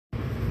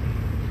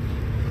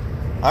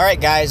All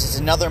right, guys, it's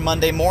another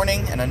Monday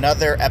morning and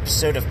another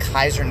episode of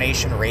Kaiser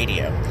Nation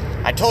Radio.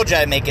 I told you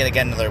I'd make it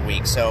again another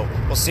week, so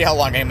we'll see how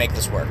long I can make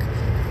this work.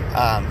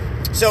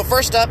 So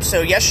first up,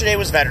 yesterday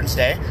was Veterans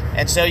Day,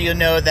 and so you'll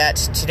know that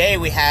today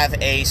we have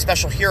a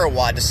special Hero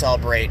WOD to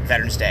celebrate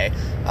Veterans Day.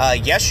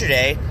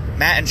 Yesterday,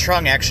 Matt and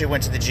Trung actually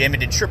went to the gym and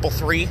did triple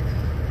three.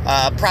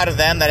 Proud of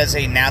them. That is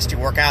a nasty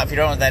workout. If you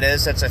don't know what that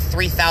is, that's a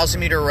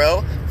 3,000 meter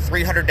row,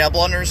 300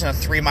 double unders, and a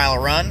 3-mile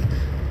run.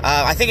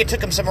 I think it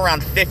took them somewhere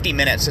around 50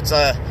 minutes. It's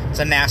a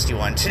nasty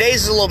one.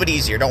 Today's is a little bit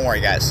easier. Don't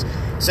worry, guys.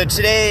 So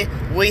today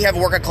we have a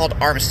workout called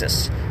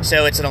Armistice.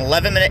 So it's an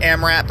 11-minute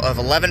AMRAP of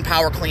 11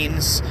 power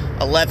cleans,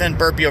 11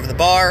 burpee over the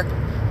bar,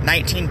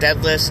 19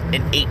 deadlifts,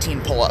 and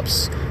 18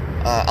 pull-ups.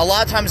 A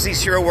lot of times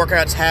these hero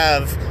workouts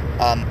have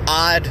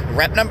odd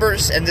rep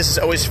numbers, and this is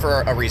always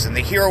for a reason.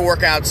 The hero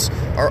workouts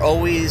are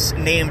always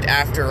named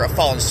after a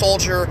fallen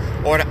soldier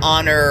or to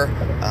honor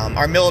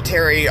our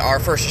military, our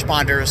first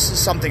responders,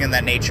 something in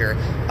that nature.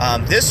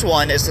 This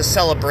one is to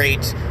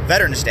celebrate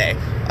Veterans Day.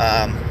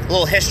 A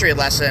little history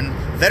lesson.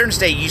 Veterans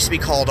Day used to be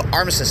called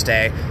Armistice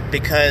Day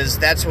because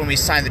that's when we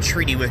signed the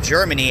treaty with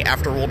Germany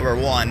after World War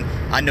I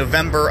on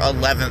November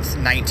 11th,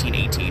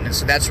 1918. And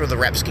so that's where the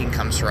rep scheme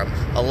comes from,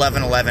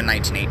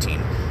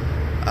 11/11/1918.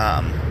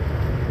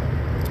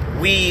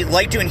 We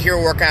like doing hero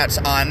workouts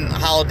on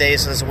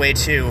holidays as a way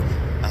to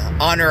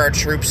honor our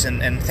troops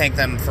and thank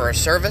them for our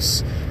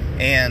service.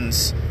 And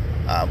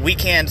we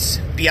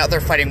can't be out there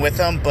fighting with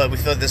them, but we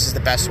feel this is the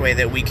best way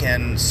that we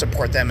can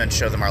support them and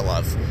show them our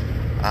love.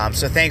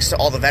 So thanks to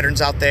all the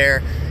veterans out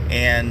there,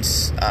 and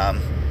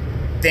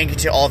thank you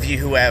to all of you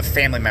who have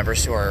family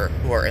members who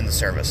are in the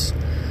service.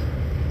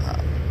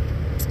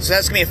 So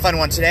that's going to be a fun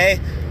one today.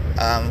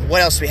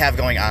 What else do we have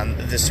going on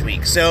this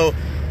week? So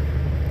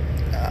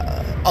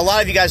a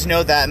lot of you guys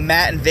know that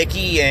Matt and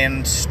Vicky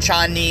and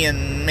Chandni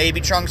and maybe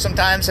Trung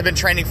sometimes have been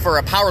training for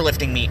a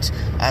powerlifting meet.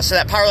 So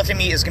that powerlifting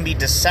meet is going to be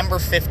December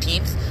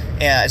 15th.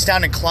 It's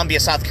down in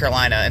Columbia, South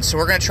Carolina. And so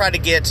we're going to try to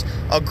get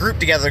a group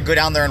together, go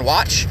down there and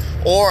watch.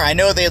 Or I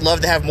know they'd love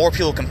to have more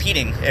people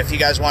competing if you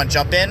guys want to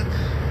jump in.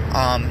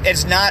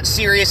 It's not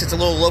serious. It's a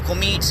little local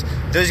meet.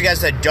 Those of you guys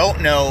that don't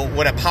know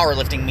what a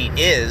powerlifting meet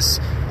is,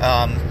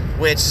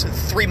 it's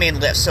 3 main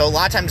lifts. So a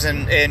lot of times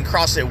in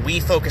CrossFit, we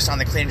focus on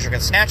the clean and jerk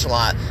and snatch a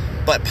lot.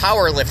 But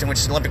powerlifting, which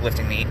is an Olympic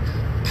lifting meet,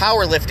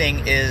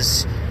 powerlifting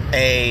is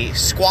a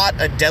squat,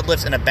 a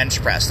deadlift, and a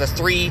bench press. The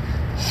 3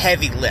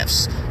 heavy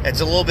lifts. It's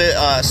a little bit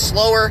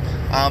slower,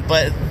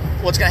 but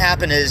what's going to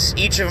happen is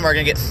each of them are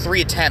going to get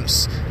 3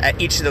 attempts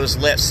at each of those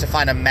lifts to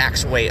find a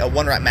max weight, a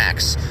 1-rep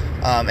max.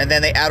 And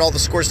then they add all the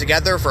scores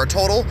together for a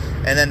total,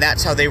 and then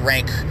that's how they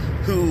rank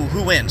who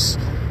wins.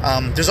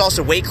 There's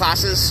also weight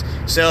classes.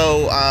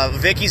 So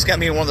Vicky's going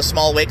to be in one of the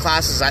small weight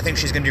classes. I think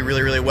she's going to do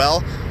really, really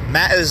well.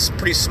 Matt is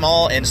pretty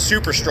small and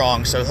super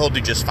strong, so he'll do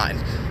just fine.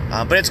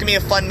 But it's going to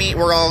be a fun meet.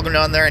 We're all going to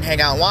go down there and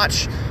hang out and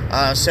watch.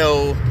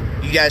 So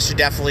you guys should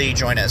definitely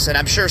join us. And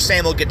I'm sure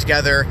Sam will get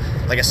together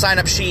like a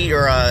sign-up sheet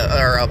or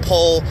a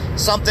poll,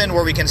 something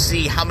where we can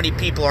see how many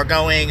people are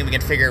going and we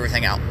can figure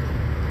everything out.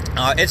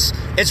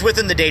 It's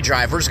within the day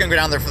drive. We're just going to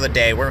go down there for the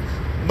day. We're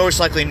most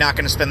likely not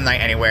going to spend the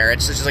night anywhere.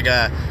 It's just like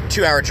a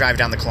 2-hour drive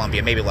down to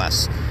Columbia, maybe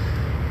less.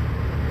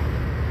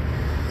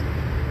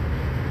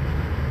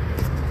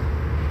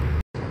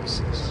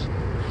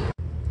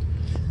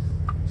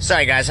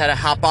 Sorry guys, I had to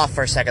hop off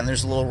for a second.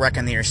 There's a little wreck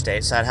on the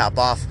interstate, so I had to hop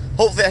off.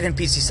 Hopefully I can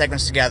piece these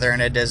segments together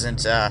and it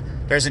doesn't, there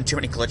isn't too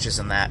many glitches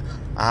in that.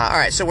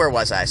 Alright, so where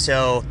was I?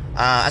 So,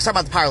 I was talking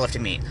about the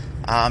powerlifting meet.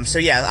 So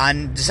yeah,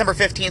 on December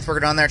 15th, we're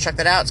going down there and check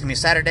that out. It's going to be a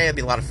Saturday. It'll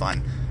be a lot of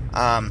fun.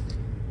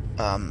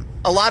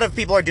 A lot of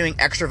people are doing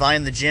extra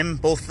volume in the gym,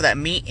 both for that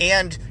meet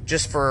and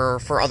just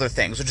for other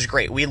things, which is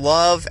great. We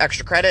love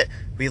extra credit.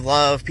 We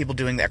love people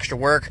doing the extra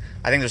work.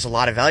 I think there's a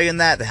lot of value in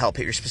that help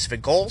hit your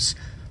specific goals.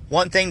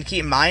 One thing to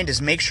keep in mind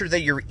is make sure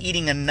that you're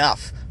eating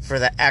enough for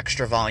the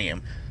extra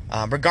volume.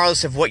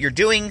 Regardless of what you're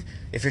doing,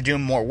 if you're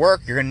doing more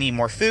work, you're going to need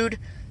more food.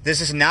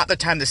 This is not the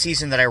time of the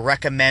season that I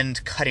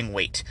recommend cutting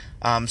weight.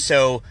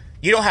 So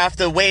you don't have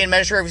to weigh and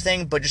measure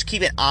everything, but just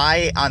keep an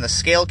eye on the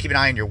scale, keep an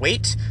eye on your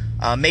weight.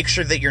 Make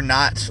sure that you're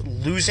not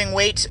losing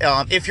weight.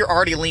 If you're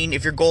already lean,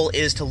 if your goal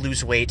is to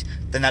lose weight,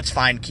 then that's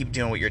fine. Keep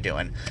doing what you're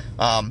doing.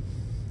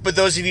 But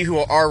those of you who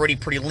are already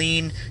pretty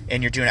lean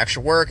and you're doing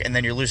extra work and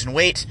then you're losing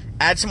weight,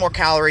 add some more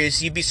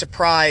calories. You'd be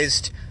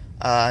surprised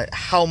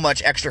how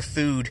much extra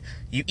food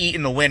you eat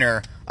in the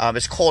winter.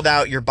 It's cold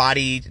out. Your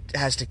body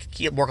has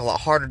to work a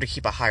lot harder to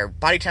keep a higher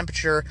body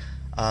temperature.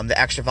 The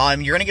extra volume.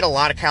 You're going to get a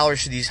lot of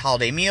calories through these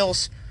holiday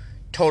meals.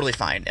 Totally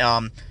fine.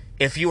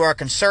 If you are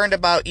concerned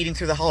about eating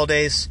through the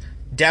holidays,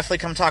 definitely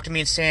come talk to me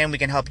and Sam. We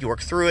can help you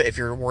work through it if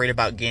you're worried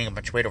about gaining a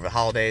bunch of weight over the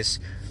holidays.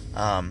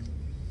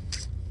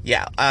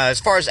 As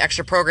far as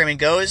extra programming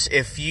goes,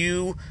 if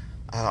you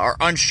are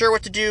unsure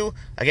what to do,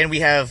 again, we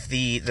have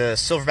the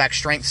Silverback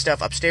strength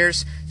stuff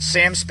upstairs.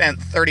 Sam spent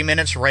 30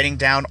 minutes writing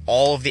down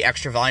all of the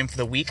extra volume for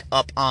the week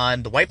up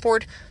on the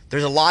whiteboard.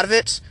 There's a lot of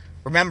it.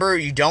 Remember,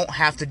 you don't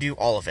have to do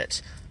all of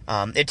it.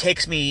 It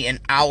takes me an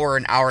hour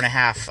and a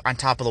half on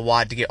top of the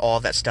WOD to get all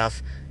of that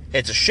stuff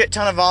It's a shit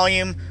ton of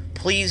volume.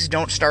 Please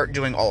don't start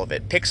doing all of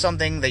it. Pick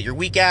something that you're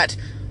weak at.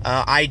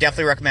 I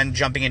definitely recommend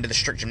jumping into the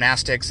strict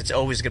gymnastics. It's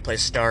always a good place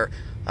to start.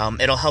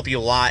 It'll help you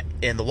a lot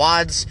in the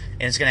WODs,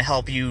 and it's going to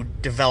help you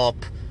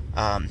develop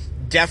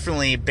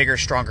definitely bigger,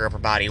 stronger upper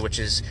body, which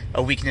is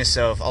a weakness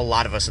of a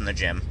lot of us in the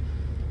gym.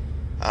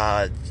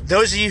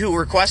 Those of you who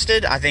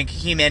requested, I think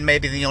He-Man may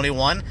be the only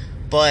one,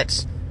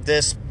 but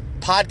this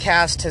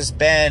podcast has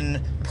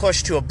been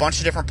pushed to a bunch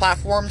of different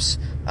platforms.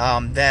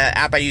 The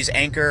app I use,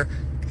 Anchor,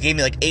 gave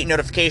me like 8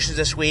 notifications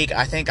this week.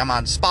 I think I'm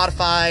on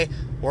Spotify.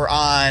 We're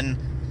on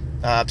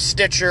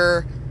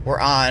Stitcher. We're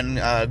on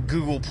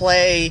Google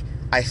Play.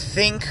 I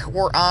think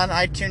we're on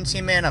iTunes,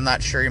 He-Man. I'm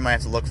not sure. You might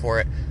have to look for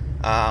it.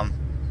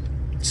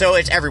 So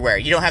it's everywhere.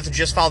 You don't have to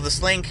just follow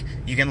this link.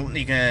 You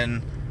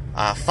can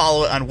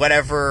follow it on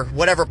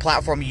whatever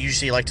platform you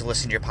usually like to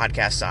listen to your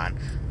podcasts on.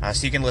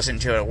 So you can listen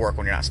to it at work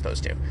when you're not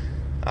supposed to.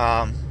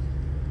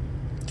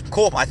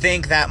 Cool. I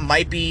think that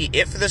might be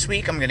it for this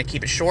week. I'm going to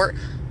keep it short.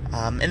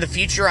 In the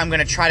future, I'm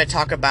going to try to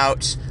talk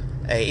about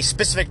a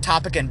specific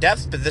topic in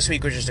depth, but this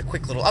week was just a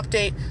quick little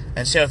update.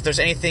 And so if there's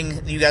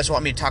anything you guys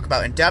want me to talk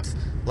about in depth,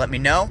 let me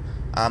know.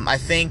 I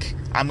think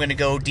I'm going to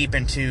go deep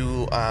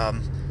into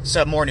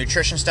some more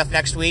nutrition stuff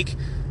next week,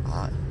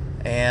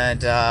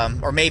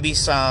 or maybe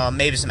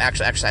some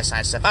actual exercise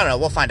science stuff. I don't know.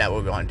 We'll find out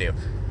what we want to do.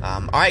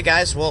 All right,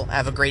 guys. Well,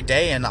 have a great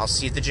day, and I'll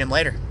see you at the gym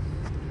later.